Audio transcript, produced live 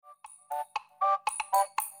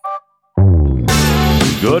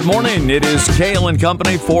Good morning. It is Kale and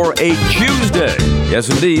Company for a Tuesday. Yes,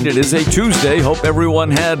 indeed, it is a Tuesday. Hope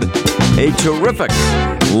everyone had a terrific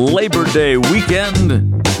Labor Day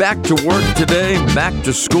weekend. Back to work today, back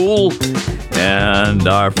to school. And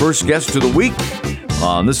our first guest of the week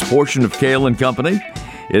on this portion of Kale and Company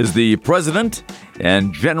is the president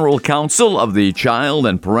and general counsel of the Child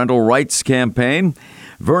and Parental Rights Campaign,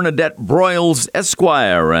 Vernadette Broyles,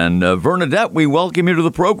 Esquire. And Vernadette, we welcome you to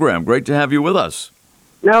the program. Great to have you with us.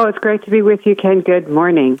 No, it's great to be with you, Ken. Good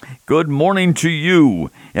morning. Good morning to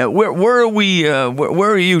you. Where are we?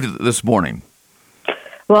 Where are you this morning?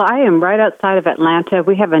 Well, I am right outside of Atlanta.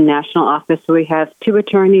 We have a national office. We have two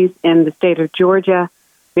attorneys in the state of Georgia.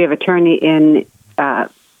 We have an attorney in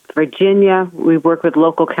Virginia. We work with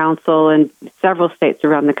local counsel in several states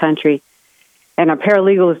around the country. And our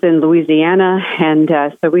paralegal is in Louisiana. And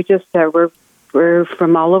so we just, we're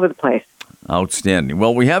from all over the place. Outstanding.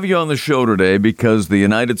 Well, we have you on the show today because the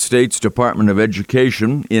United States Department of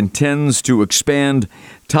Education intends to expand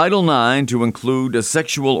Title IX to include a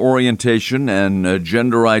sexual orientation and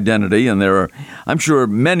gender identity. And there are, I'm sure,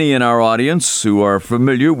 many in our audience who are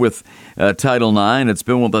familiar with Title IX. It's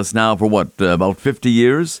been with us now for, about 50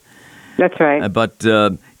 years? That's right. But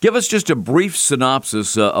give us just a brief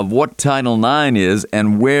synopsis of what Title IX is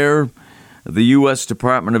and where the U.S.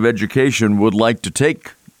 Department of Education would like to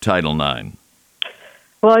take Title IX.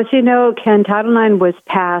 Well, as you know, Ken, Title IX was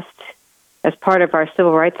passed as part of our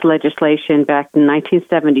civil rights legislation back in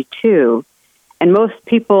 1972. And most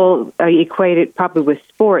people equate it probably with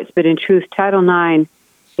sports, but in truth, Title IX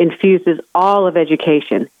infuses all of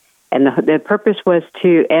education. And the purpose was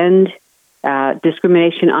to end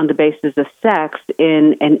discrimination on the basis of sex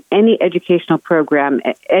in any educational program,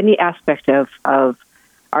 any aspect of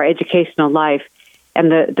our educational life. And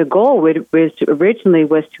the goal originally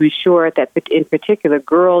was to ensure that, in particular,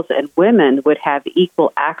 girls and women would have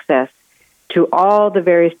equal access to all the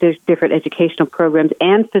various different educational programs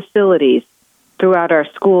and facilities throughout our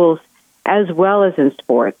schools, as well as in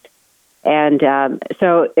sports. And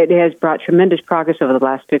so it has brought tremendous progress over the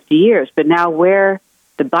last 50 years. But now where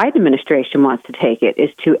the Biden administration wants to take it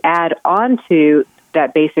is to add on to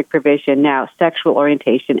that basic provision now sexual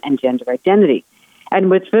orientation and gender identity. And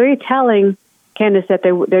what's very telling, Ken, is that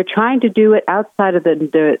they're trying to do it outside of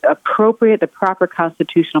the proper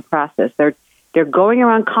constitutional process. They're going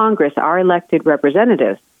around Congress, our elected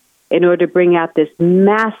representatives, in order to bring out this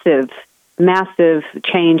massive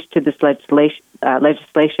change to this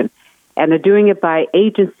legislation. And they're doing it by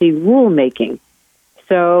agency rulemaking.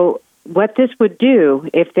 So what this would do,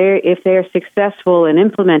 if they're successful in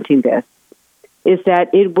implementing this, is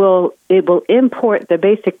that it will import the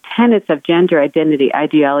basic tenets of gender identity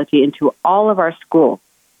ideology into all of our schools.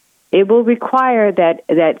 It will require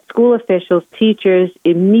that school officials, teachers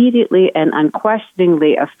immediately and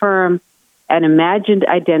unquestioningly affirm an imagined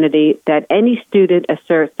identity that any student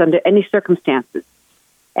asserts under any circumstances.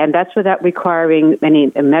 And that's without requiring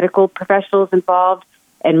any medical professionals involved,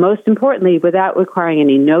 and most importantly, without requiring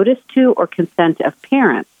any notice to or consent of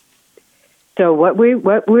parents. So what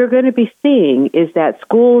we're going to be seeing is that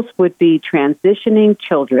schools would be transitioning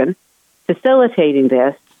children, facilitating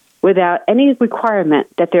this without any requirement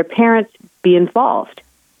that their parents be involved.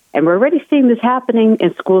 And we're already seeing this happening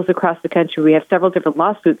in schools across the country. We have several different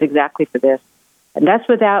lawsuits exactly for this, and that's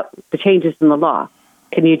without the changes in the law.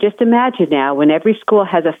 Can you just imagine now when every school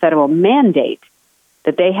has a federal mandate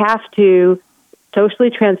that they have to socially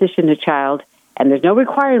transition a child, and there's no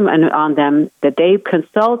requirement on them that they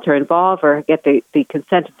consult or involve or get the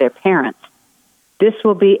consent of their parents? This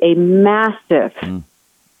will be a massive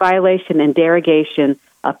violation and derogation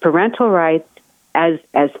of parental rights as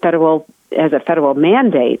a federal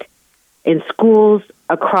mandate in schools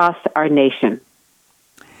across our nation.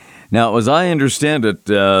 Now, as I understand it,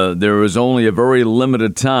 there is only a very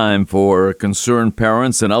limited time for concerned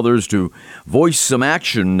parents and others to voice some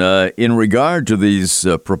action in regard to these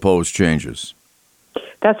proposed changes.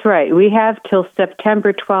 That's right. We have till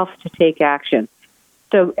September 12th to take action.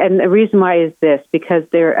 So, and the reason why is this, because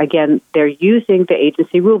they're using the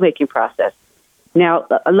agency rulemaking process. Now,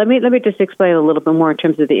 let me just explain a little bit more in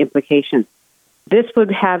terms of the implications. This would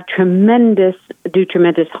do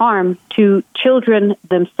tremendous harm to children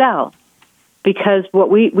themselves, because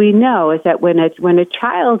what we know is that when a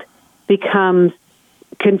child becomes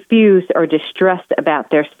confused or distressed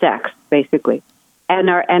about their sex, basically, and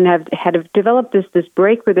have developed this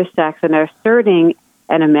break with their sex and are asserting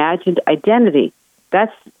an imagined identity,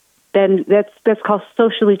 that's called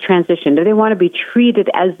socially transitioned. They want to be treated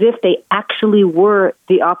as if they actually were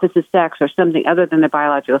the opposite sex or something other than their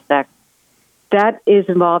biological sex. That is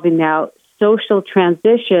involving now social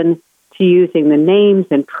transition to using the names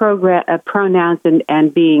and pronouns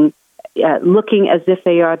and being looking as if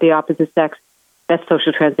they are the opposite sex, that's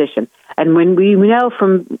social transition. And when we know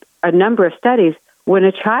from a number of studies, when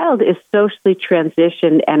a child is socially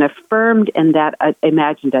transitioned and affirmed in that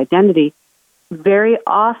imagined identity, very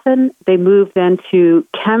often they move then to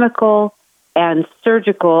chemical and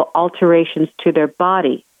surgical alterations to their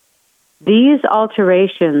body. These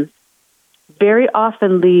alterations very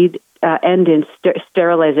often end in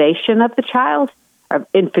sterilization of the child, or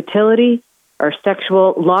infertility, or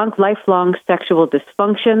lifelong sexual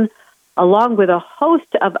dysfunction, along with a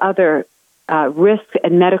host of other risks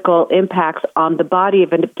and medical impacts on the body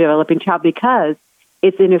of a developing child, because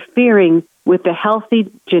it's interfering with the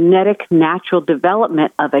healthy genetic natural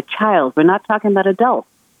development of a child. We're not talking about adults.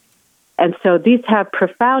 And so these have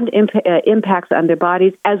profound impacts on their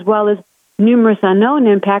bodies, as well as numerous unknown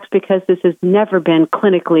impacts, because this has never been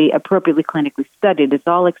appropriately clinically studied. It's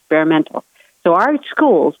all experimental. So our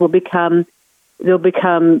schools will become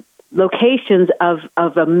locations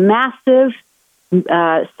of a massive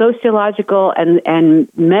sociological and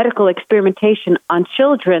medical experimentation on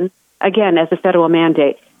children, again, as a federal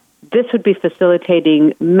mandate. This would be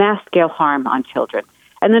facilitating mass-scale harm on children.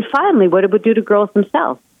 And then finally, what it would do to girls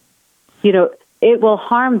themselves. It will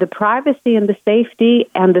harm the privacy and the safety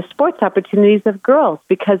and the sports opportunities of girls,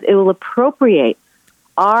 because it will appropriate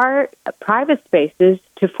our private spaces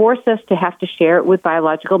to force us to have to share it with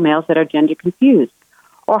biological males that are gender confused.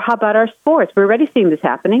 Or how about our sports? We're already seeing this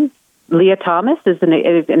happening. Leah Thomas is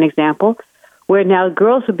an example where now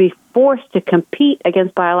girls would be forced to compete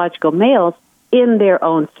against biological males in their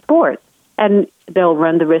own sports. And they'll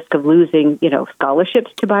run the risk of losing,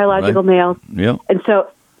 scholarships to biological males. Yeah. And so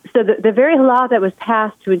the very law that was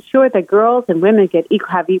passed to ensure that girls and women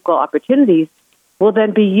have equal opportunities will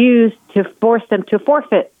then be used to force them to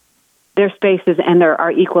forfeit their spaces and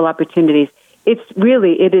our equal opportunities. It's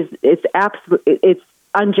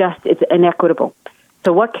unjust, it's inequitable.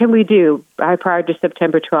 So what can we do prior to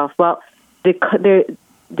September 12th? Well,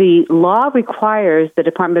 the law requires the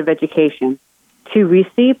Department of Education to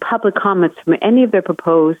receive public comments from any of their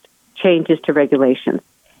proposed changes to regulations.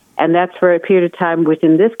 And that's for a period of time, which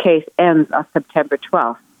in this case ends on September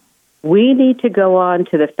 12th. We need to go on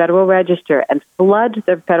to the Federal Register and flood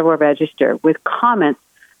the Federal Register with comments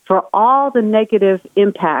for all the negative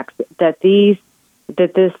impacts that this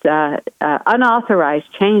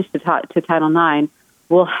unauthorized change to Title IX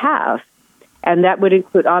will have. And that would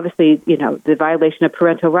include, obviously, the violation of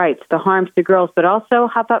parental rights, the harms to girls, but also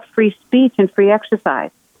how about free speech and free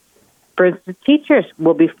exercise? For instance, teachers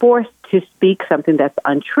will be forced to speak something that's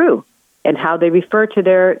untrue and how they refer to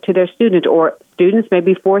their student, or students may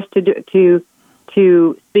be forced to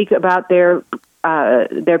speak about their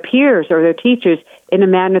peers or their teachers in a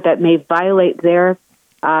manner that may violate their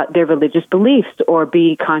religious beliefs or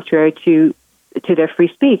be contrary to their free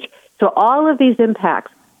speech. So all of these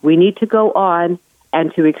impacts, we need to go on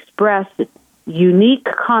and to express unique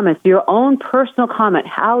comments, your own personal comment,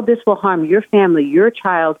 how this will harm your family, your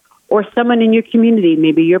child, or someone in your community,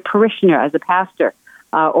 maybe your parishioner as a pastor,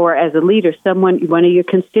 or as a leader, one of your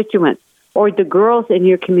constituents, or the girls in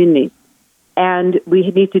your community. And we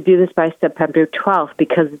need to do this by September 12th,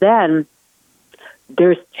 because then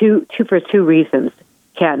there's two reasons,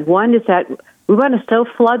 Ken. One is that we want to so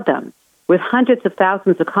flood them with hundreds of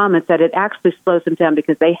thousands of comments that it actually slows them down,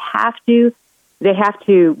 because they have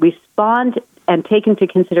to respond and take into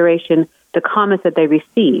consideration the comments that they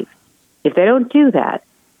receive. If they don't do that,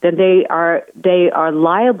 then they are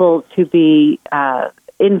liable to be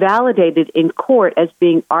invalidated in court as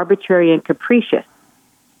being arbitrary and capricious.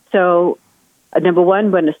 So, number one,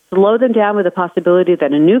 we're going to slow them down with the possibility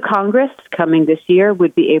that a new Congress coming this year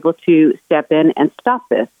would be able to step in and stop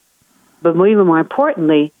this. But even more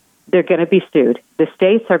importantly, they're going to be sued. The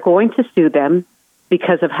states are going to sue them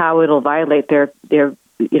because of how it'll violate their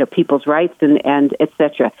people's rights and et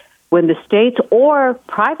cetera. When the states or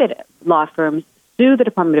private law firms sue the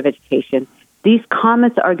Department of Education, these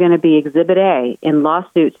comments are going to be Exhibit A in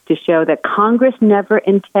lawsuits to show that Congress never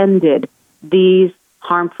intended these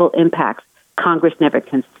harmful impacts. Congress never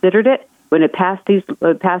considered it when it passed this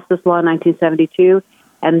law in 1972,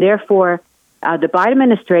 and therefore the Biden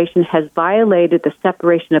administration has violated the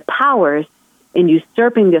separation of powers in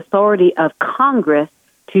usurping the authority of Congress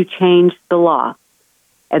to change the law.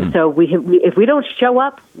 And so if we don't show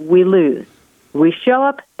up, we lose. We show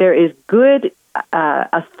up, there is good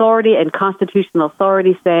authority and constitutional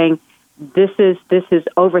authority saying this is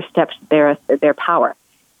oversteps their power.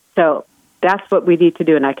 So that's what we need to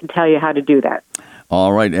do, and I can tell you how to do that.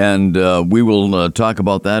 All right, and we will talk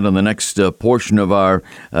about that in the next portion of our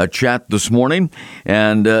chat this morning.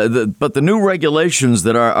 And but the new regulations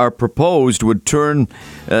that are proposed would turn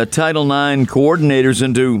Title IX coordinators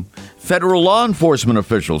into federal law enforcement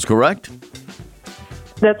officials, correct?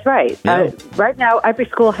 That's right. Yeah. Right now, every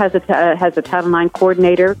school has a Title IX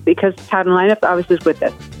coordinator because Title IX obviously is with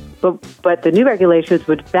us. But the new regulations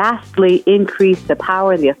would vastly increase the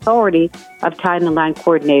power and the authority of Title IX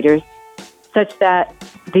coordinators, such that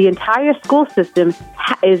the entire school system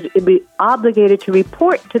is obligated to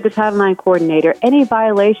report to the Title IX coordinator any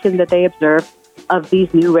violation that they observe of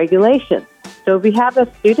these new regulations. So if we have a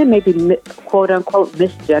student maybe quote-unquote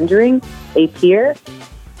misgendering a peer,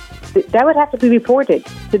 that would have to be reported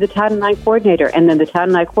to the Title IX coordinator, and then the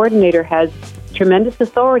Title IX coordinator has tremendous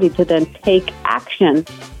authority to then take action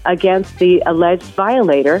against the alleged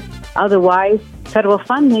violator. Otherwise, federal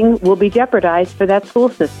funding will be jeopardized for that school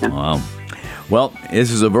system. Wow. Well,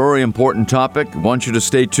 this is a very important topic. I want you to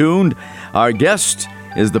stay tuned. Our guest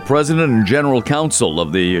is the President and General Counsel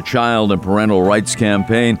of the Child and Parental Rights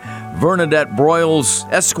Campaign, Bernadette Broyles,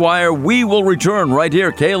 Esquire. We will return right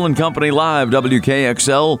here, Kale and Company Live,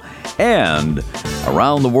 WKXL, and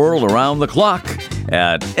around the world, around the clock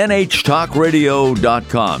at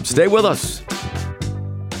nhtalkradio.com. Stay with us.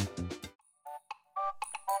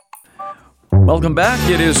 Welcome back.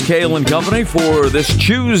 It is Kale and Company for this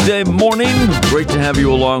Tuesday morning. Great to have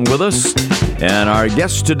you along with us. And our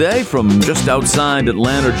guest today from just outside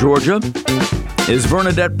Atlanta, Georgia, is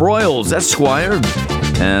Bernadette Broyles, Esquire.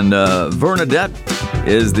 And Bernadette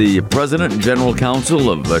is the President and General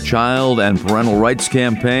Counsel of the Child and Parental Rights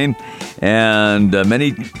Campaign. And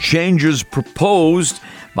many changes proposed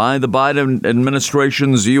by the Biden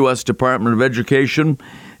administration's U.S. Department of Education,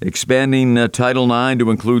 expanding Title IX to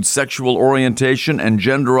include sexual orientation and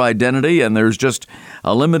gender identity. And there's just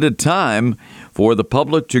a limited time for the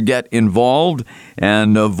public to get involved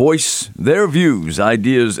and voice their views,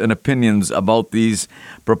 ideas, and opinions about these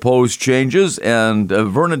proposed changes. And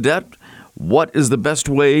Bernadette, what is the best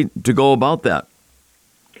way to go about that?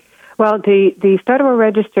 Well, the Federal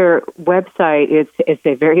Register website is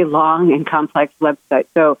a very long and complex website.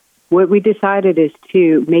 So what we decided is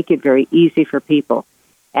to make it very easy for people.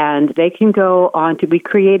 And they can go on to, we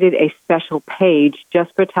created a special page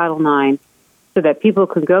just for Title IX so that people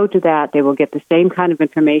can go to that. They will get the same kind of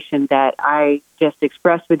information that I just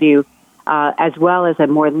expressed with you, as well as a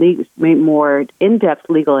more in-depth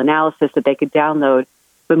legal analysis that they could download.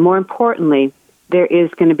 But more importantly,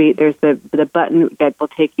 there's the button that will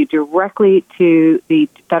take you directly to the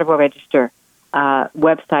Federal Register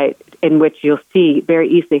website, in which you'll see very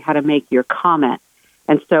easily how to make your comment.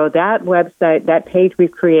 And so that website, that page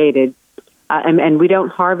we've created, and we don't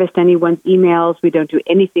harvest anyone's emails. We don't do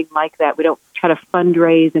anything like that. We don't try to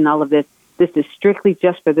fundraise and all of this. This is strictly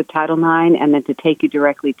just for the Title IX and then to take you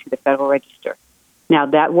directly to the Federal Register. Now,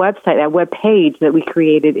 that website, that web page that we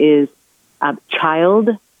created is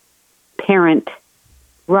Child Parent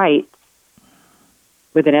Rights,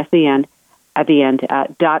 with an S at the end,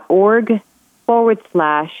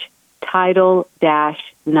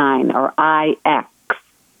 .org/Title-9 or IX.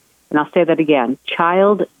 And I'll say that again,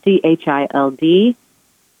 Child, CHILD,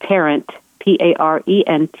 Parent,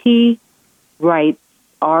 PARENT, Rights,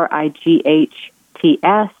 RIGHTS,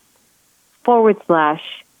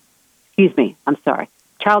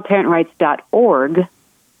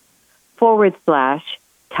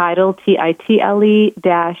 childparentrights.org/Title, TITLE-IX.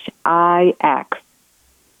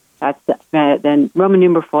 That's then Roman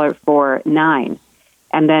numeral for 9.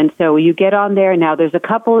 And then so you get on there. Now there's a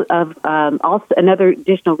couple of also another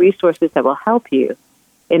additional resources that will help you.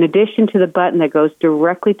 In addition to the button that goes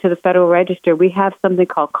directly to the Federal Register, we have something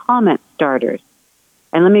called comment starters.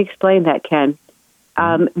 And let me explain that, Ken.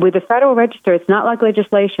 With the Federal Register, it's not like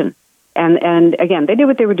legislation. And again, they did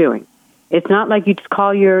what they were doing. It's not like you just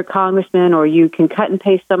call your congressman or you can cut and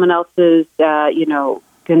paste someone else's,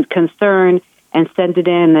 concern and send it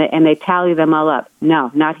in and they tally them all up.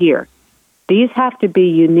 No, not here. These have to be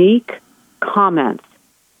unique comments,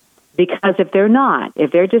 because if they're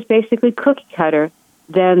just basically cookie cutter,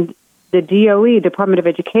 then the DOE, Department of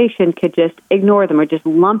Education, could just ignore them or just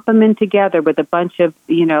lump them in together with a bunch of,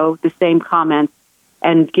 the same comments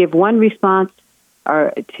and give one response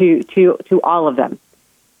or to all of them.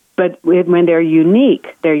 But when they're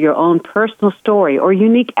unique, they're your own personal story or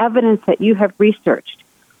unique evidence that you have researched,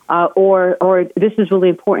 or this is really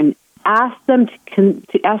important. Ask them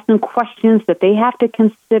to ask them questions that they have to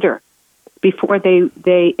consider before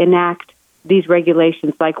they enact these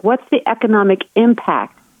regulations. Like, what's the economic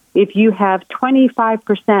impact if you have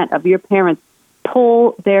 25% of your parents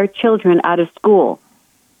pull their children out of school?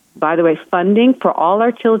 by the way, funding for all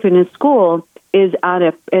our children in school is on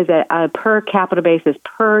a per capita basis,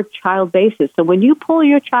 per child basis. So when you pull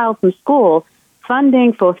your child from school,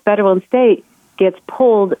 funding, both federal and state, gets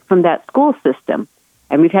pulled from that school system.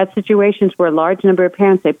 And we've had situations where a large number of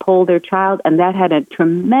parents, they pulled their child, and that had a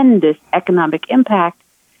tremendous economic impact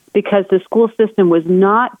because the school system was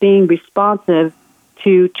not being responsive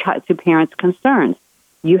to parents' concerns.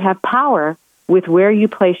 You have power with where you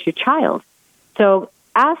place your child. So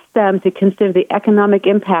ask them to consider the economic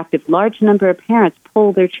impact if large number of parents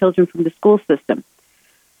pull their children from the school system.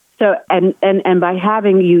 So, and by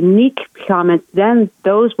having unique comments, then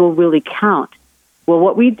those will really count. Well,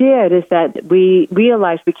 what we did is that we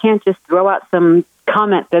realized we can't just throw out some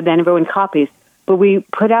comment that then everyone copies, but we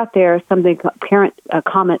put out there something called parent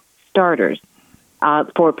comment starters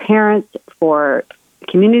for parents, for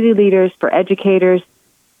community leaders, for educators.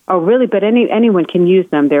 Oh, really? But anyone can use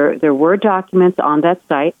them. They're Word documents on that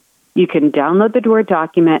site. You can download the Word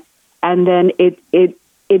document, and then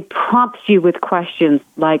it prompts you with questions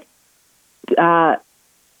like,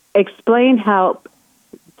 explain how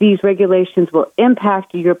these regulations will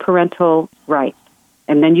impact your parental rights.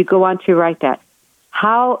 And then you go on to write that.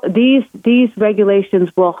 How these regulations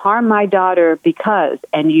will harm my daughter because,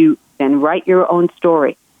 and you then write your own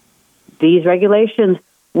story. These regulations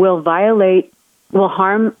will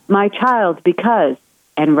harm my child because,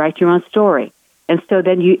 and write your own story. And so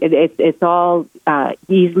then it's all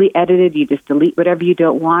easily edited. You just delete whatever you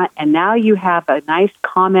don't want. And now you have a nice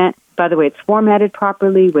comment. By the way, it's formatted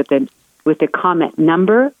properly with the comment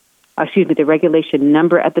number, the regulation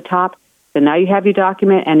number at the top. So now you have your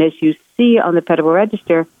document, and as you see on the Federal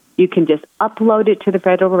Register, you can just upload it to the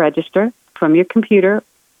Federal Register from your computer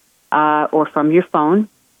or from your phone,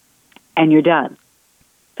 and you're done.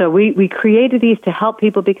 So we created these to help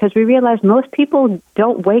people because we realized most people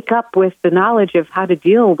don't wake up with the knowledge of how to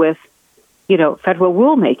deal with, federal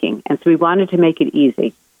rulemaking, and so we wanted to make it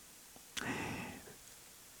easy.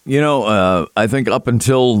 I think up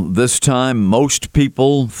until this time, most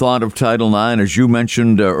people thought of Title IX, as you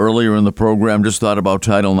mentioned earlier in the program, just thought about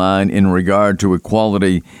Title IX in regard to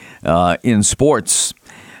equality in sports,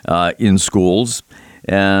 in schools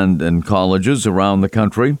and colleges around the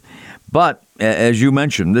country. But as you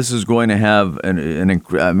mentioned, this is going to have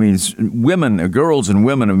girls and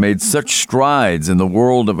women have made such strides in the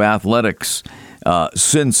world of athletics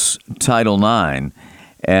since Title IX.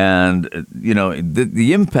 And,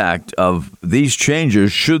 the impact of these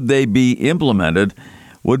changes, should they be implemented,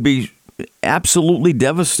 would be absolutely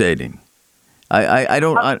devastating. I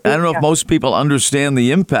don't know if most people understand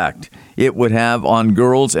the impact it would have on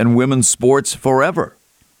girls and women's sports forever.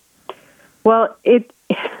 Well, it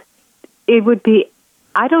would be,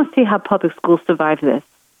 I don't see how public schools survive this.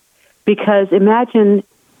 Because imagine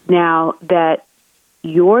now that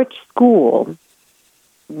your school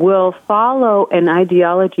will follow an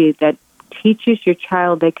ideology that teaches your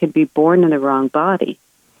child they could be born in the wrong body,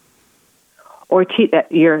 or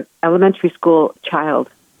your elementary school child,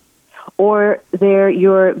 or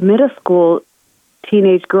your middle school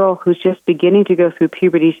teenage girl who's just beginning to go through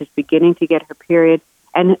puberty, she's beginning to get her period,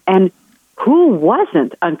 and who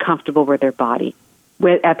wasn't uncomfortable with their body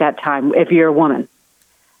at that time, if you're a woman?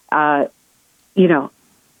 Almost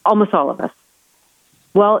all of us.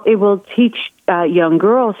 Well, it will teach young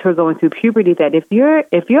girls who are going through puberty that if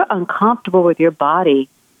you're uncomfortable with your body,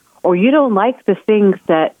 or you don't like the things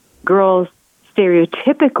that girls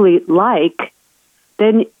stereotypically like,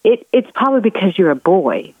 then it's probably because you're a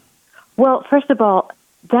boy. Well, first of all,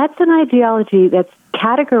 that's an ideology that's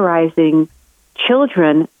categorizing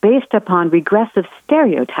children based upon regressive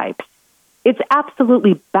stereotypes. It's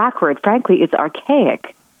absolutely backward. Frankly, it's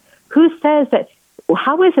archaic. Who says that?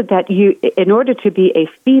 How is it that you, in order to be a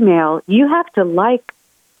female, you have to like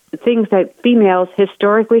things that females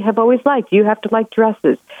historically have always liked? You have to like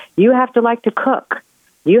dresses. You have to like to cook.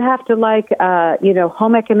 You have to like,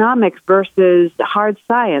 home economics versus hard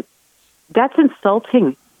science. That's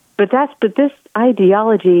insulting. But this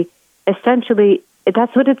ideology, essentially,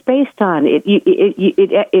 that's what it's based on.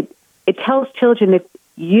 It tells children if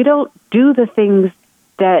you don't do the things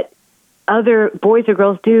that other boys or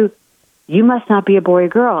girls do, you must not be a boy or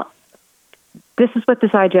girl. This is what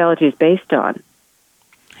this ideology is based on.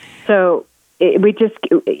 So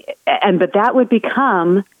but that would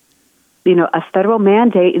become, a federal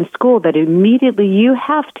mandate in school that immediately you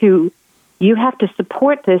have to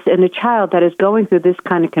support this in a child that is going through this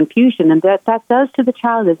kind of confusion. And that does to the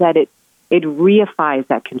child is that it reifies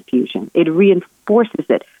that confusion. It reinforces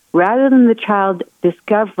it. Rather than the child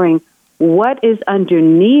discovering what is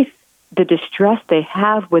underneath the distress they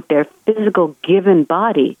have with their physical given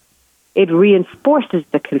body, it reinforces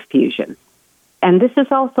the confusion. And this is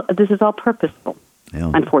all purposeful,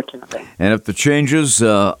 unfortunately. And if the changes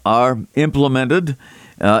are implemented,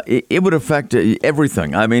 it would affect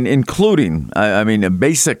everything. I mean, including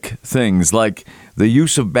basic things like the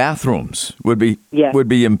use of bathrooms would be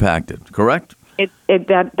impacted. Correct?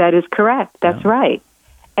 That is correct. That's right.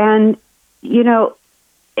 And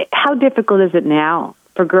how difficult is it now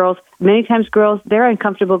for girls? Many times, girls, they're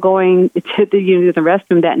uncomfortable going to the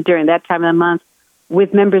restroom during that time of the month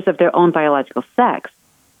with members of their own biological sex.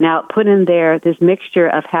 Now, put in there this mixture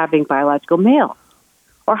of having biological male,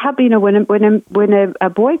 or how when a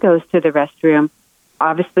boy goes to the restroom,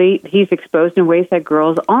 obviously he's exposed in ways that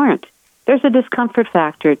girls aren't. There's a discomfort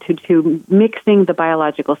factor to mixing the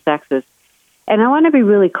biological sexes, and I want to be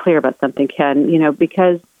really clear about something, Ken.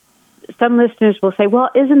 Because some listeners will say, "Well,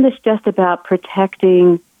 isn't this just about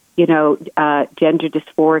protecting, gender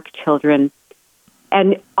dysphoric children?"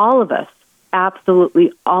 And all of us.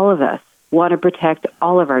 Absolutely all of us want to protect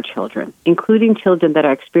all of our children, including children that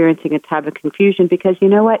are experiencing a type of confusion, because you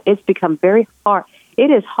know what? It's become very hard.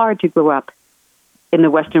 It is hard to grow up in the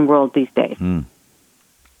Western world these days.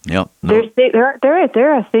 Yeah, no.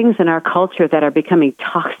 There are things in our culture that are becoming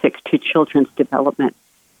toxic to children's development.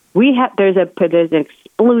 There's an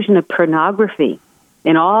explosion of pornography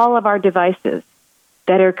in all of our devices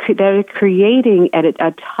that are creating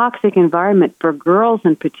a toxic environment for girls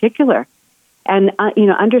in particular. And,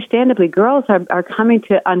 understandably, girls are coming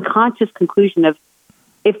to unconscious conclusion of,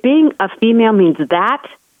 if being a female means that,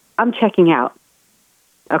 I'm checking out,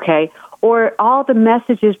 okay? Or all the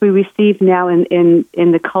messages we receive now in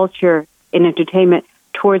the culture, in entertainment,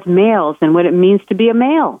 towards males and what it means to be a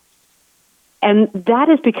male. And that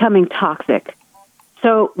is becoming toxic.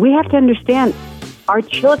 So we have to understand our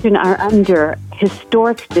children are under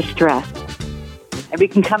historic distress. And we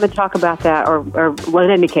can come and talk about that, or well,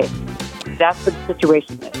 in any case, that's what the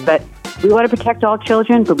situation is. But we want to protect all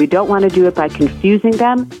children, but we don't want to do it by confusing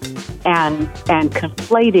them and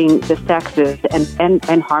conflating the sexes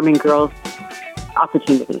and harming girls'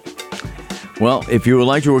 opportunities. Well, if you would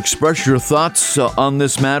like to express your thoughts on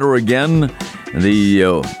this matter again, the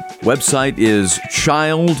website is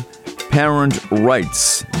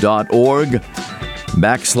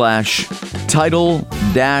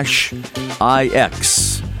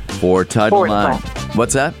childparentrights.org/title-IX for Title IX.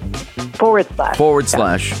 What's that? /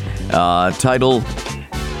 title-IX.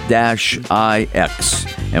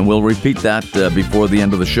 And we'll repeat that before the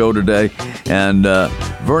end of the show today. And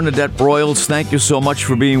Bernadette Broyles, thank you so much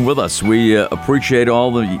for being with us. We appreciate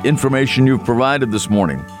all the information you've provided this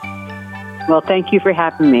morning. Well, thank you for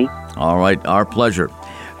having me. All right, our pleasure.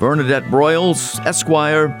 Bernadette Broyles,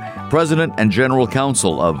 Esquire, President and General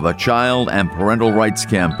Counsel of Child and Parental Rights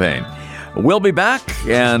Campaign. We'll be back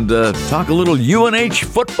and talk a little UNH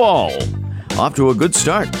football. Off to a good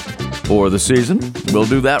start for the season. We'll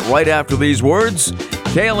do that right after these words.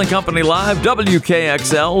 Kale and Company Live,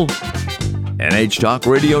 WKXL,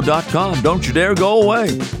 NHTalkRadio.com. Don't you dare go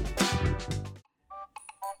away.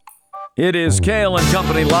 It is Kale and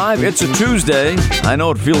Company Live. It's a Tuesday. I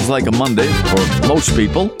know it feels like a Monday for most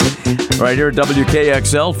people. Right here at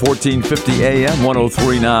WKXL, 1450 AM,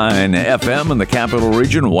 1039 FM in the Capital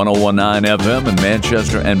Region, 1019 FM in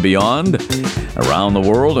Manchester and beyond. Around the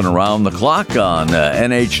world and around the clock on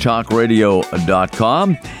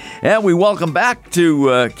NHTalkRadio.com. And we welcome back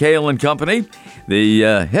to Kale and Company,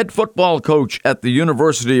 the head football coach at the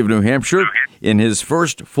University of New Hampshire in his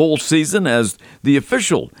first full season as the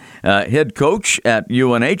official head coach at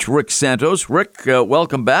UNH, Rick Santos. Rick,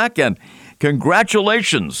 welcome back and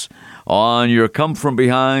congratulations on your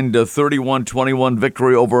come-from-behind 31-21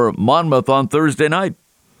 victory over Monmouth on Thursday night.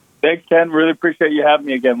 Thanks, Ken. Really appreciate you having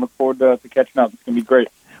me again. Look forward to catching up. It's going to be great.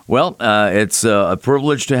 Well, it's a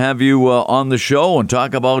privilege to have you on the show and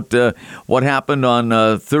talk about what happened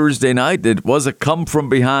on Thursday night. It was a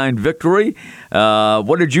come-from-behind victory.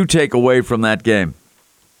 What did you take away from that game?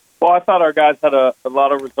 Well, I thought our guys had a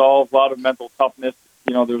lot of resolve, a lot of mental toughness.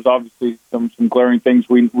 You know, there was obviously some glaring things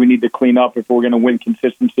we need to clean up if we're going to win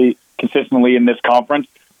consistently in this conference.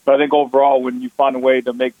 But I think overall, when you find a way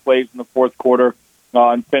to make plays in the fourth quarter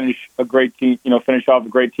and finish off a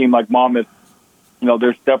great team like Monmouth, you know,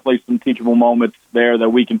 there's definitely some teachable moments there that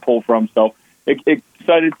we can pull from. So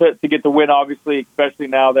excited to get the win, obviously, especially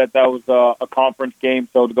now that was a conference game.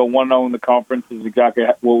 So to go 1-0 in the conference is exactly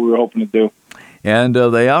what we were hoping to do. And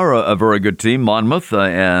they are a very good team, Monmouth,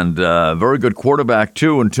 and a very good quarterback,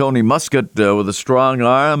 too, and Tony Muscat with a strong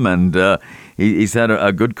arm, and he's had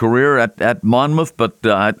a good career at Monmouth, but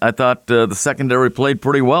I thought the secondary played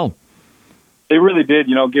pretty well. They really did.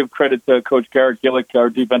 Give credit to Coach Garrett Gillick, our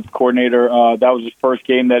defensive coordinator. That was his first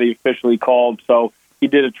game that he officially called, so he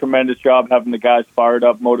did a tremendous job having the guys fired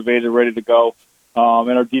up, motivated, ready to go.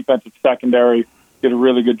 And our defensive secondary did a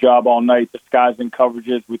really good job all night, disguising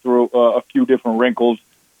coverages. We threw a few different wrinkles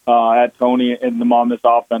at Tony and the Monmouth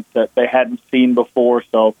offense that they hadn't seen before.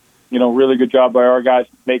 So, really good job by our guys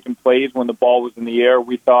making plays when the ball was in the air.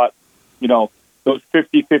 We thought, those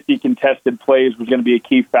 50-50 contested plays was going to be a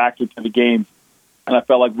key factor to the game. And I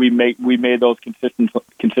felt like we made those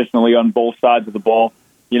consistently on both sides of the ball.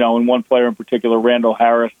 And one player in particular, Randall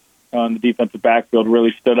Harris, on the defensive backfield,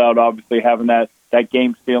 really stood out. Obviously, having that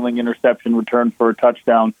game-stealing interception return for a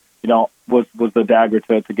touchdown, was the dagger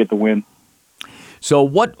to get the win. So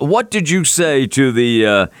what did you say to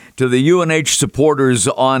the UNH supporters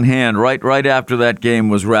on hand right after that game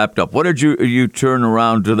was wrapped up? What did you turn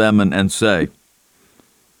around to them and say?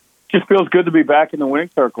 Just feels good to be back in the winning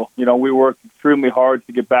circle. We worked extremely hard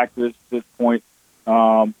to get back to this point.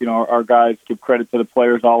 Our guys give credit to the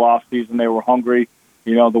players all offseason. They were hungry.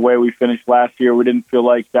 The way we finished last year, we didn't feel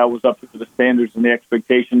like that was up to the standards and the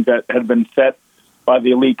expectations that had been set by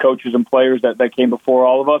the elite coaches and players that came before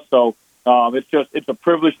all of us. So it's a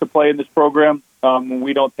privilege to play in this program.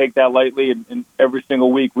 We don't take that lightly, and every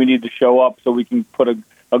single week we need to show up so we can put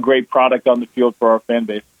a great product on the field for our fan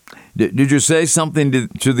base. Did you say something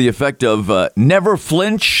to the effect of never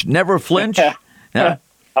flinch, never flinch? Yeah.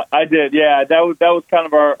 I did, yeah. That was kind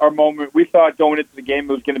of our moment. We thought going into the game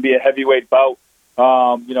it was going to be a heavyweight bout.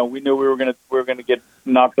 We knew we were going to get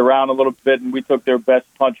knocked around a little bit, and we took their best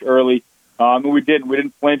punch early. And we didn't. We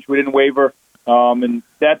didn't flinch. We didn't waver. And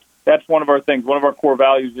that's one of our things. One of our core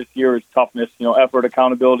values this year is toughness. Effort,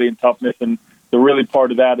 accountability, and toughness. And the really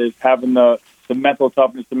part of that is having the mental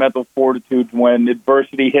toughness, the mental fortitude when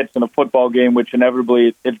adversity hits in a football game, which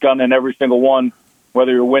inevitably it's gone in every single one,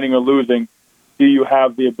 whether you're winning or losing. Do you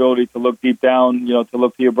have the ability to look deep down, to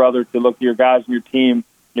look to your brother, to look to your guys and your team,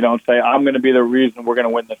 and say, I'm going to be the reason we're going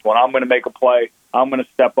to win this one. I'm going to make a play. I'm going to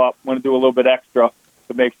step up. I'm going to do a little bit extra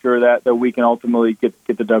to make sure that we can ultimately get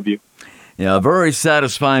the W. Yeah, a very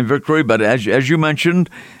satisfying victory. But as you mentioned,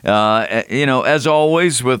 as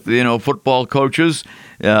always with football coaches,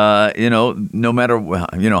 no matter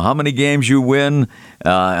how many games you win,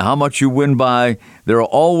 how much you win by, there are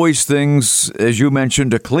always things, as you mentioned,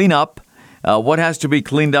 to clean up. What has to be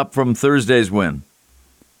cleaned up from Thursday's win?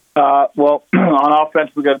 Well, on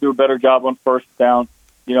offense, we got to do a better job on first down.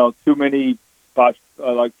 Too many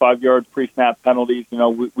 5 yard pre-snap penalties.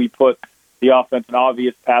 We put the offense in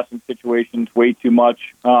obvious passing situations way too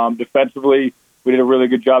much. Defensively, we did a really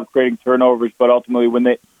good job creating turnovers, but ultimately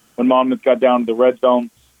when Monmouth got down to the red zone,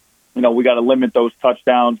 we got to limit those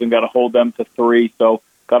touchdowns and got to hold them to 3. So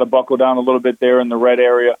got to buckle down a little bit there in the red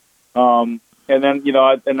area. And then,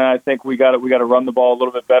 I think we got to run the ball a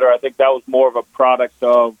little bit better. I think that was more of a product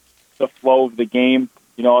of the flow of the game,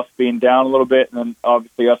 us being down a little bit, and then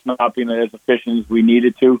obviously us not being as efficient as we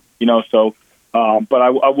needed to, so. But I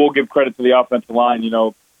will give credit to the offensive line.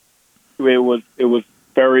 It was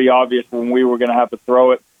very obvious when we were going to have to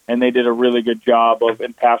throw it, and they did a really good job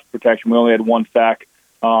in pass protection. We only had 1 sack,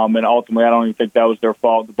 and ultimately I don't even think that was their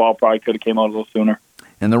fault. The ball probably could have came out a little sooner.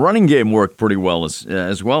 And the running game worked pretty well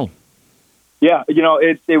as well. Yeah,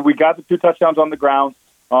 we got the 2 touchdowns on the ground,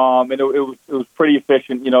 and it was pretty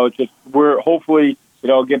efficient. We're hopefully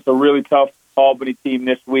against a really tough Albany team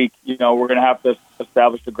this week. We're going to have to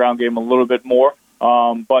establish the ground game a little bit more.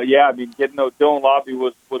 But yeah, getting Dylan Lobby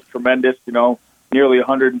was tremendous. Nearly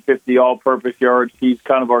 150 all-purpose yards. He's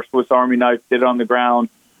kind of our Swiss Army knife. Did it on the ground,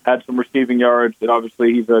 had some receiving yards, and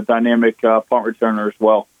obviously he's a dynamic punt returner as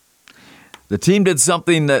well. The team did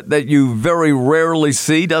something that you very rarely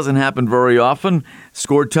see, doesn't happen very often,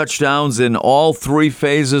 scored touchdowns in all 3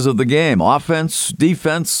 phases of the game, offense,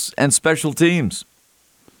 defense, and special teams.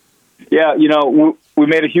 Yeah, we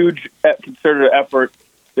made a huge concerted effort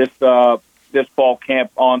this fall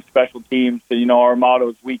camp on special teams. So, our motto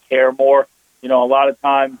is we care more. A lot of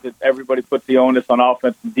times everybody puts the onus on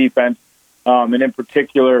offense and defense, and in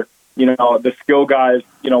particular, the skill guys,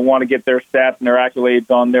 want to get their stats and their accolades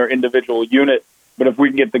on their individual unit. But if we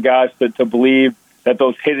can get the guys to believe that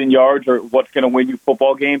those hidden yards are what's going to win you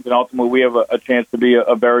football games, and ultimately we have a chance to be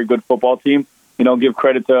a very good football team. Give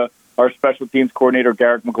credit to our special teams coordinator,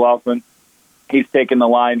 Garrett McLaughlin. He's taken the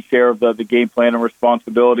lion's share of the game plan and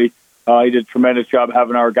responsibility. He did a tremendous job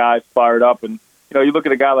having our guys fired up. And, you look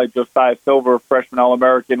at a guy like Josiah Silver, freshman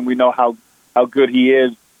All-American, we know how good he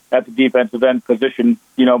is at the defensive end position,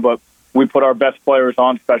 but we put our best players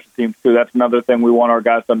on special teams too. That's another thing we want our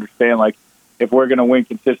guys to understand. Like, if we're going to win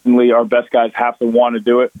consistently, our best guys have to want to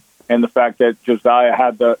do it. And the fact that Josiah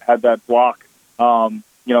had that block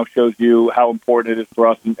shows you how important it is for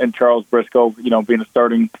us. And Charles Briscoe, being a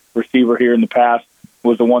starting receiver here in the past,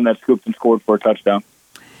 was the one that scooped and scored for a touchdown.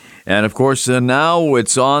 And, of course, now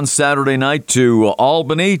it's on Saturday night to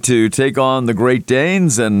Albany to take on the Great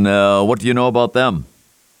Danes. And what do you know about them?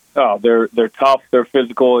 Oh, they're tough. They're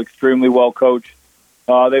physical, extremely well coached.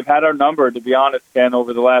 They've had our number, to be honest, Ken,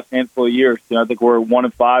 over the last handful of years. I think we're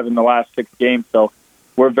 1-5 in the last 6 games, so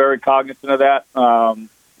we're very cognizant of that.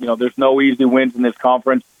 There's no easy wins in this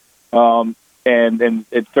conference, and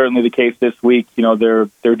it's certainly the case this week.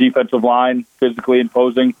 Their defensive line, physically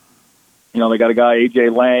imposing. They got a guy, A.J.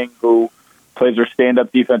 Lang, who plays their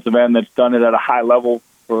stand-up defensive end that's done it at a high level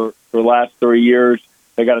for the last 3 years.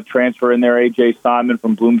 They got a transfer in there, A.J. Simon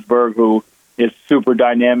from Bloomsburg, who is super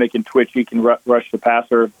dynamic and twitchy, can rush the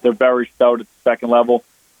passer. They're very stout at the second level.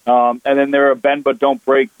 And then they're a bend but don't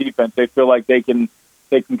break defense. They feel like they can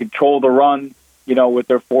control the run, with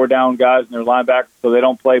their 4-down guys and their linebackers, so they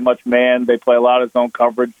don't play much man. They play a lot of zone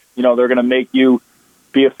coverage. They're going to make you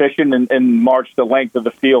be efficient and march the length of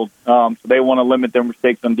the field. So they want to limit their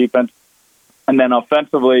mistakes on defense. And then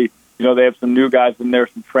offensively, they have some new guys in there,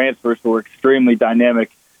 some transfers who are extremely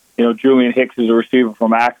dynamic. Julian Hicks is a receiver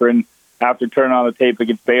from Akron. After turning on the tape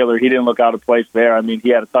against Baylor, he didn't look out of place there. I mean, he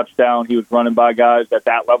had a touchdown. He was running by guys at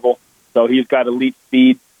that level. So he's got elite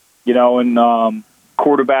speed, and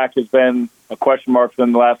quarterback has been a question mark for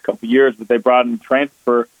them the last couple of years, but they brought in a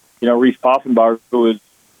transfer, Reese Poffenbarger, who is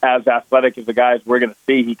as athletic as the guys we're going to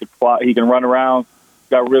see. He could fly, he can run around,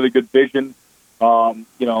 got really good vision.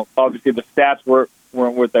 Obviously the stats weren't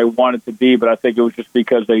what they wanted to be, but I think it was just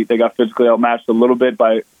because they got physically outmatched a little bit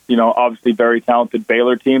by, obviously very talented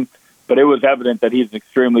Baylor team. But it was evident that he's an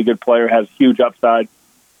extremely good player, has huge upside.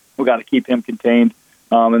 We got to keep him contained.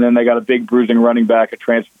 And then they got a big bruising running back, a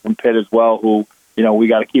transfer from Pitt as well, who, we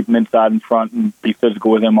got to keep him inside and front and be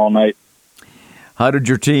physical with him all night. How did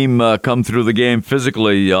your team come through the game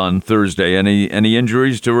physically on Thursday? Any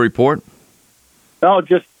injuries to report? No,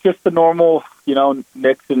 just the normal,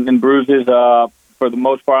 nicks and bruises. For the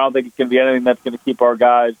most part, I don't think it's going to be anything that's going to keep our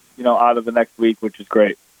guys, out of the next week, which is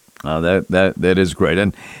great. That is great.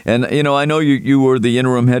 And I know you were the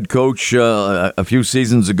interim head coach a few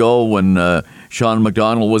seasons ago when Sean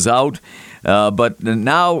McDonald was out. But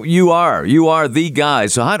now you are the guy.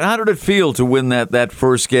 So how did it feel to win that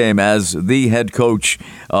first game as the head coach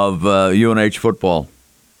of UNH football?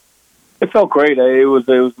 It felt great. It was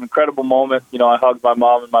an incredible moment. I hugged my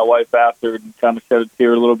mom and my wife after and kind of shed a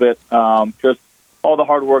tear a little bit. Just all the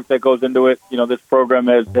hard work that goes into it. This program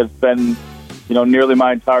has been, nearly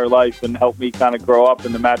my entire life and helped me kind of grow up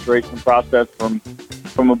in the maturation process from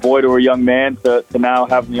a boy to a young man to now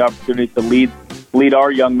having the opportunity to lead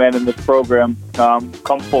our young men in this program.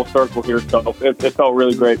 Come full circle here, so it felt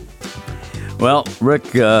really great. Well, Rick,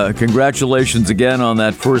 congratulations again on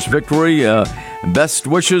that first victory. Best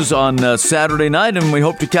wishes on Saturday night, and we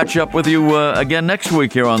hope to catch up with you again next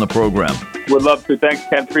week here on the program. Would love to. Thanks,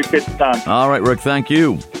 Ken. Appreciate the time. All right, Rick, thank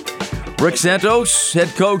you. Rick Santos, head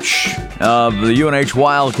coach of the UNH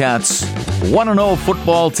Wildcats 1-0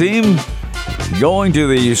 football team, going to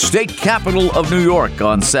the state capital of New York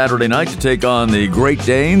on Saturday night to take on the Great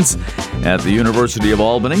Danes at the University of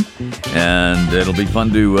Albany. And it'll be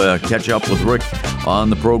fun to catch up with Rick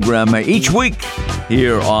on the program each week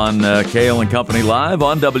here on Kale & Company Live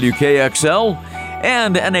on WKXL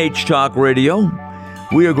and NH Talk Radio.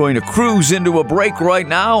 We are going to cruise into a break right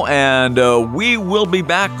now, and we will be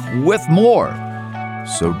back with more.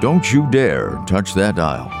 So don't you dare touch that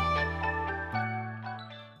dial.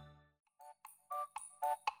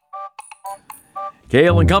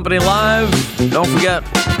 Kale & Company Live. Don't forget,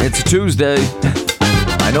 it's a Tuesday.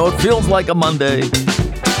 I know it feels like a Monday,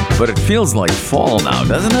 but it feels like fall now,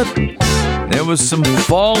 doesn't it? There was some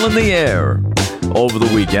fall in the air over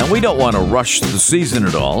the weekend. We don't want to rush the season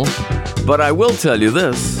at all, but I will tell you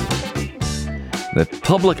this, that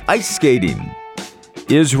public ice skating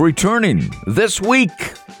is returning this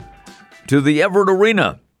week to the Everett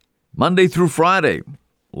Arena, Monday through Friday,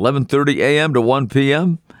 11:30 a.m. to 1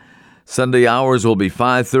 p.m., Sunday hours will be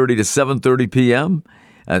 5:30 to 7:30 p.m.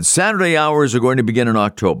 And Saturday hours are going to begin in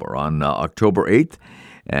October, on October 8th,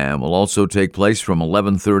 and will also take place from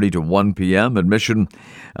 11:30 to 1 p.m. Admission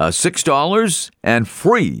 $6 and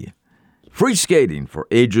free skating for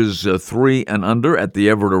ages 3 and under at the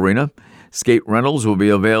Everett Arena. Skate rentals will be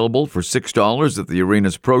available for $6 at the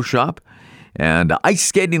arena's pro shop, and ice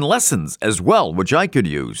skating lessons as well, which I could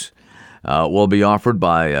use. Will be offered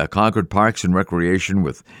by Concord Parks and Recreation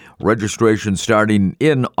with registration starting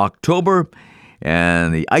in October,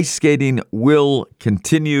 and the ice skating will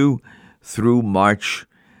continue through March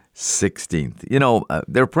 16th.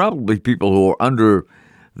 There are probably people who are under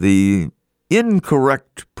the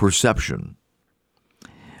incorrect perception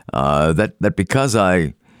that because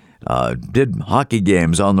I did hockey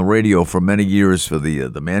games on the radio for many years for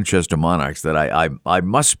the Manchester Monarchs, that I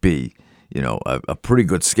must be, a pretty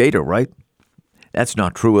good skater, right? That's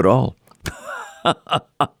not true at all.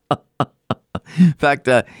 In fact,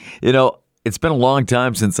 it's been a long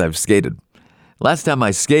time since I've skated. Last time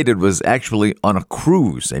I skated was actually on a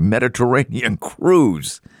cruise, a Mediterranean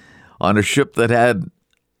cruise, on a ship that had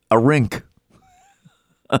a rink.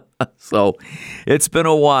 So it's been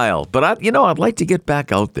a while. But, I'd like to get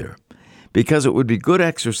back out there because it would be good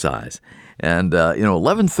exercise. And,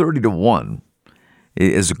 11:30 to 1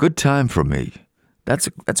 is a good time for me. That's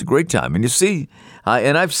a great time. And you see,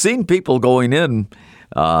 and I've seen people going in,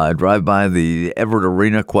 drive by the Everett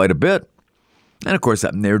Arena quite a bit. And, of course,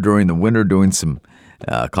 I'm there during the winter doing some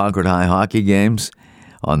Concord High hockey games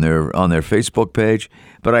on their Facebook page.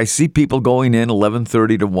 But I see people going in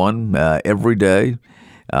 11:30 to 1 every day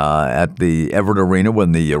at the Everett Arena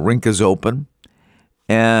when the rink is open.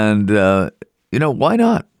 And, why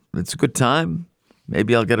not? It's a good time.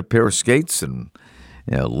 Maybe I'll get a pair of skates and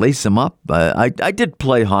lace them up. I did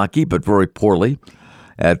play hockey, but very poorly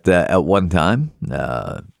at one time.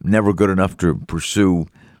 Never good enough to pursue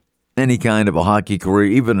any kind of a hockey career,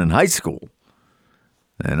 even in high school.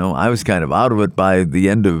 I was kind of out of it by the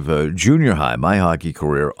end of junior high. My hockey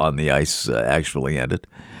career on the ice actually ended.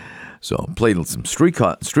 So played some street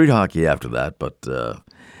hockey after that. But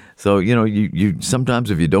so you sometimes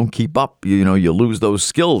if you don't keep up, you lose those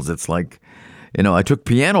skills. It's like, I took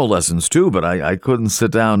piano lessons too, but I couldn't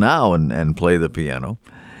sit down now and play the piano.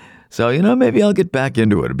 So maybe I'll get back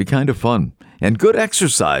into it. It'd be kind of fun. And good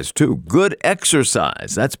exercise, too. Good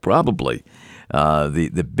exercise. That's probably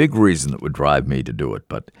the big reason that would drive me to do it.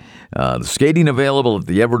 But the skating available at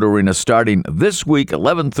the Everett Arena starting this week,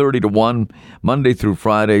 11:30 to 1, Monday through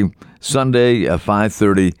Friday, Sunday,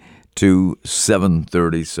 5:30 to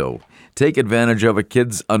 7:30. So take advantage of it.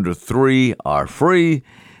 Kids under 3 are free.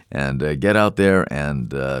 And get out there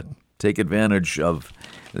and take advantage of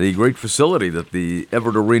the great facility that the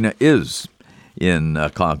Everett Arena is in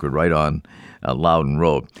Concord, right on Loudon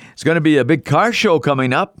Road. It's going to be a big car show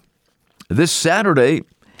coming up this Saturday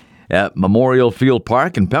at Memorial Field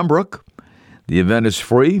Park in Pembroke. The event is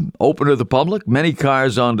free, open to the public. Many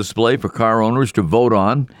cars on display for car owners to vote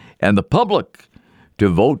on, and the public to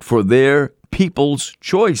vote for their people's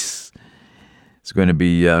choice. It's going to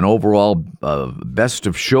be an overall best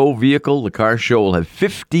of show vehicle. The car show will have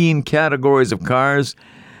 15 categories of cars,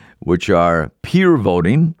 which are peer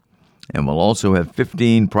voting, and will also have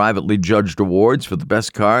 15 privately judged awards for the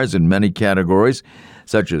best cars in many categories,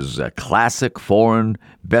 such as classic, foreign,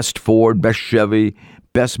 best Ford, best Chevy,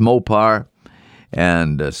 best Mopar,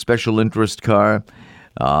 and a special interest car.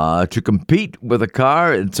 To compete with a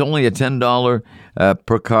car, it's only a $10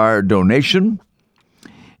 per car donation.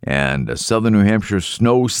 And Southern New Hampshire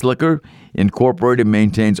Snow Slicker Incorporated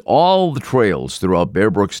maintains all the trails throughout Bear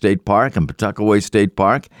Brook State Park and Pawtuckaway State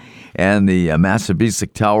Park and the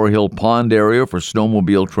Massabesic Tower Hill Pond area for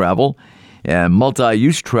snowmobile travel and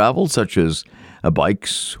multi-use travel such as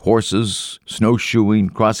bikes, horses, snowshoeing,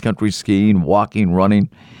 cross-country skiing, walking, running.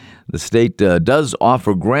 The state does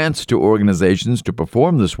offer grants to organizations to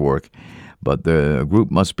perform this work, but the group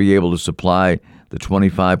must be able to supply the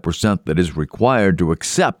 25% that is required to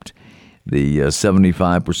accept the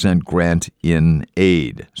 75% grant in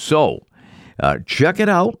aid. So check it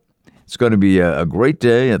out. It's going to be a great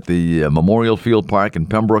day at the Memorial Field Park in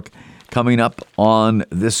Pembroke coming up on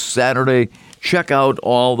this Saturday. Check out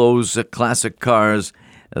all those classic cars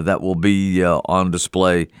that will be on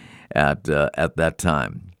display at that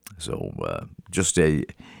time. So just a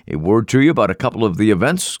word to you about a couple of the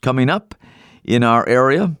events coming up in our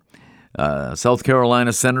area. South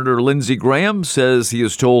Carolina Senator Lindsey Graham says he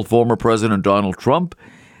has told former President Donald Trump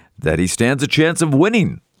that he stands a chance of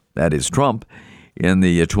winning, that is Trump, in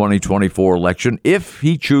the 2024 election if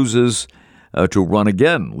he chooses to run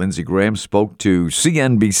again. Lindsey Graham spoke to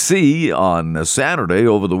CNBC on Saturday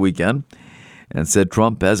over the weekend and said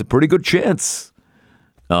Trump has a pretty good chance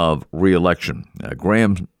of re-election.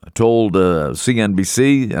 Graham told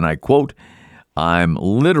CNBC, and I quote, "I'm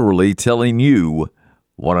literally telling you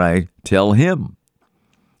what I tell him.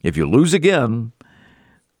 If you lose again,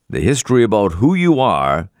 the history about who you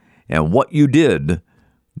are and what you did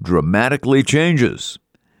dramatically changes.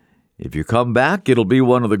 If you come back, it'll be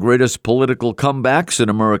one of the greatest political comebacks in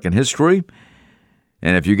American history.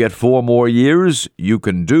 And if you get 4 more years, you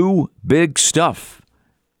can do big stuff."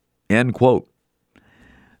 End quote.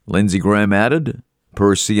 Lindsey Graham added,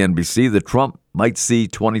 per CNBC, that Trump might see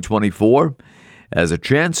 2024 as a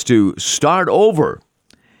chance to start over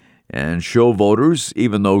and show voters,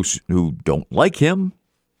 even those who don't like him,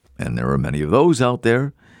 and there are many of those out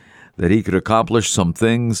there, that he could accomplish some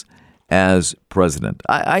things as president.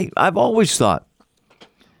 I've always thought,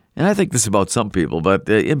 and I think this about some people, but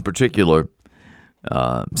in particular,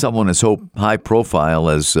 someone as high profile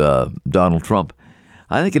as Donald Trump,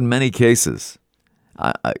 I think in many cases,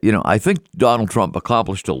 I think Donald Trump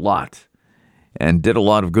accomplished a lot and did a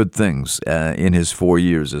lot of good things in his 4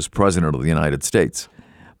 years as president of the United States.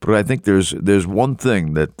 But I think there's one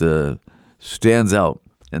thing that stands out,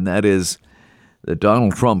 and that is that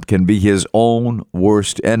Donald Trump can be his own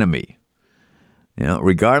worst enemy.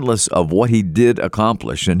 Regardless of what he did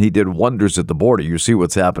accomplish, and he did wonders at the border. You see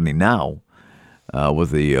what's happening now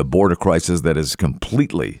with the border crisis that is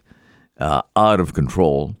completely out of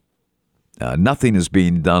control. Nothing is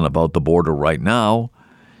being done about the border right now.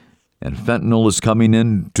 And fentanyl is coming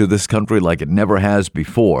into this country like it never has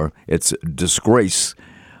before. It's a disgrace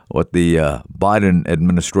what the Biden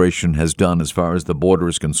administration has done as far as the border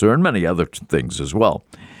is concerned, many other things as well.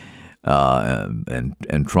 And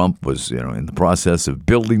Trump was, in the process of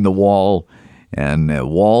building the wall, and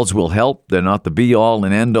walls will help. They're not the be all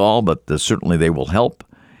and end all, but certainly they will help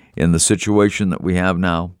in the situation that we have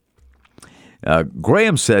now.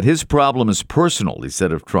 Graham said his problem is personal, he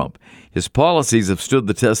said of Trump. His policies have stood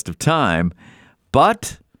the test of time,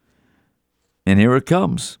 but, and here it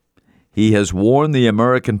comes, he has worn the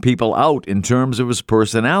American people out in terms of his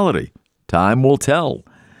personality. Time will tell,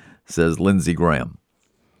 says Lindsey Graham.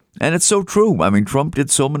 And it's so true. I mean, Trump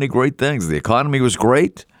did so many great things. The economy was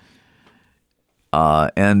great.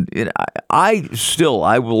 I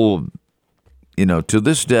will, to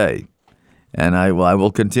this day, and I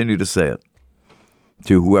will continue to say it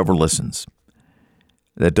to whoever listens,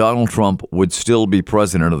 that Donald Trump would still be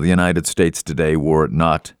president of the United States today were it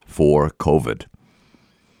not for COVID.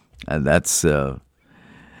 And that's the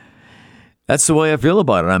way I feel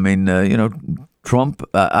about it. I mean, Trump,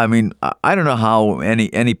 I don't know how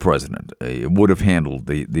any president would have handled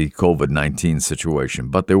the COVID-19 situation,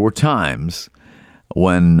 but there were times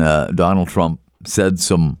when Donald Trump said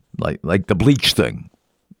some, like the bleach thing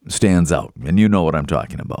stands out, and you know what I'm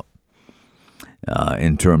talking about,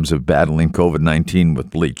 in terms of battling COVID-19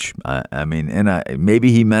 with bleach.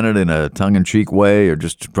 Maybe he meant it in a tongue-in-cheek way or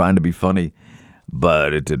just trying to be funny,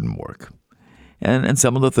 but it didn't work. And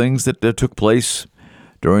some of the things that took place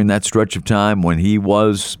during that stretch of time when he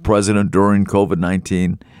was president during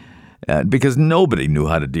COVID-19, because nobody knew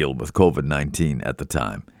how to deal with COVID-19 at the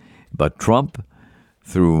time. But Trump,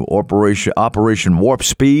 through Operation Warp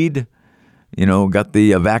Speed, got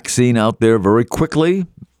the vaccine out there very quickly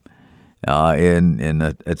in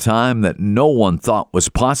a time that no one thought was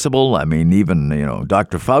possible. I mean, even,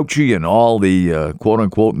 Dr. Fauci and all the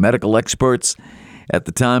quote-unquote medical experts at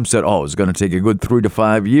the time said, it's going to take a good 3 to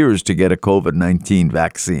 5 years to get a COVID-19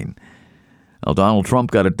 vaccine. Well, Donald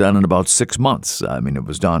Trump got it done in about 6 months. I mean, it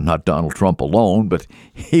was not Donald Trump alone, but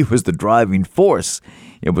he was the driving force.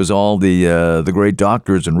 It was all the great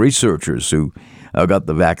doctors and researchers who got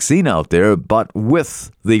the vaccine out there, but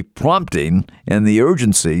with the prompting and the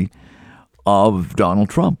urgency of Donald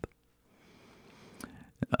Trump.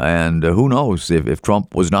 And who knows if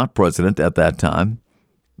Trump was not president at that time,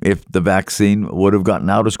 if the vaccine would have gotten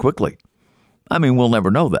out as quickly. I mean, we'll never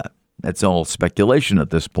know that. That's all speculation at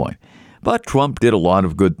this point. But Trump did a lot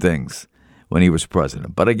of good things when he was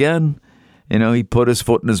president. But again, he put his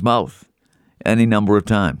foot in his mouth any number of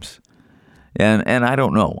times. And I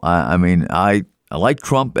don't know. I like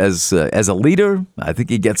Trump as a leader. I think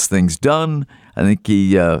he gets things done. I think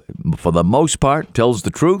he, for the most part, tells the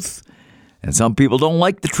truth. And some people don't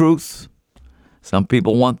like the truth. Some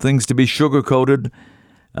people want things to be sugar-coated.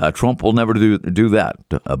 Trump will never do that.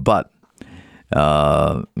 But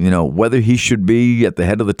whether he should be at the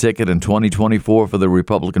head of the ticket in 2024 for the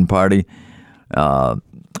Republican Party, I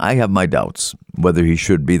have my doubts whether he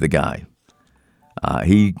should be the guy.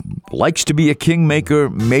 He likes to be a kingmaker.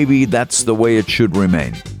 Maybe that's the way it should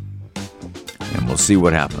remain. And we'll see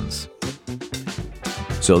what happens.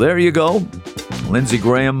 So there you go. Lindsey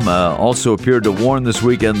Graham also appeared to warn this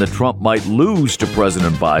weekend that Trump might lose to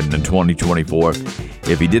President Biden in 2024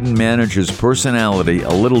 if he didn't manage his personality a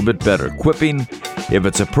little bit better, quipping, if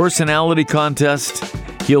it's a personality contest,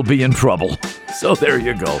 he'll be in trouble. So there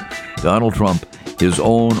you go. Donald Trump, his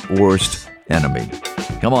own worst enemy.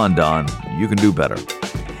 Come on, Don. You can do better.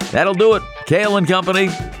 That'll do it. Kale and Company.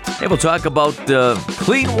 Hey, we'll talk about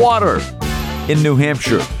clean water in New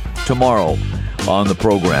Hampshire tomorrow on the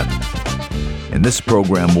program. And this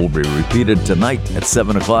program will be repeated tonight at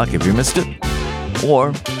 7 o'clock if you missed it.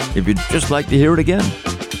 or if you'd just like to hear it again.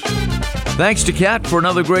 Thanks to Kat for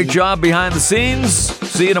another great job behind the scenes.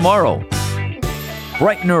 See you tomorrow.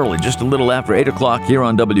 Bright and early, just a little after 8 o'clock here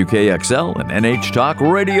on WKXL and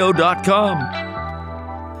NHTalkRadio.com.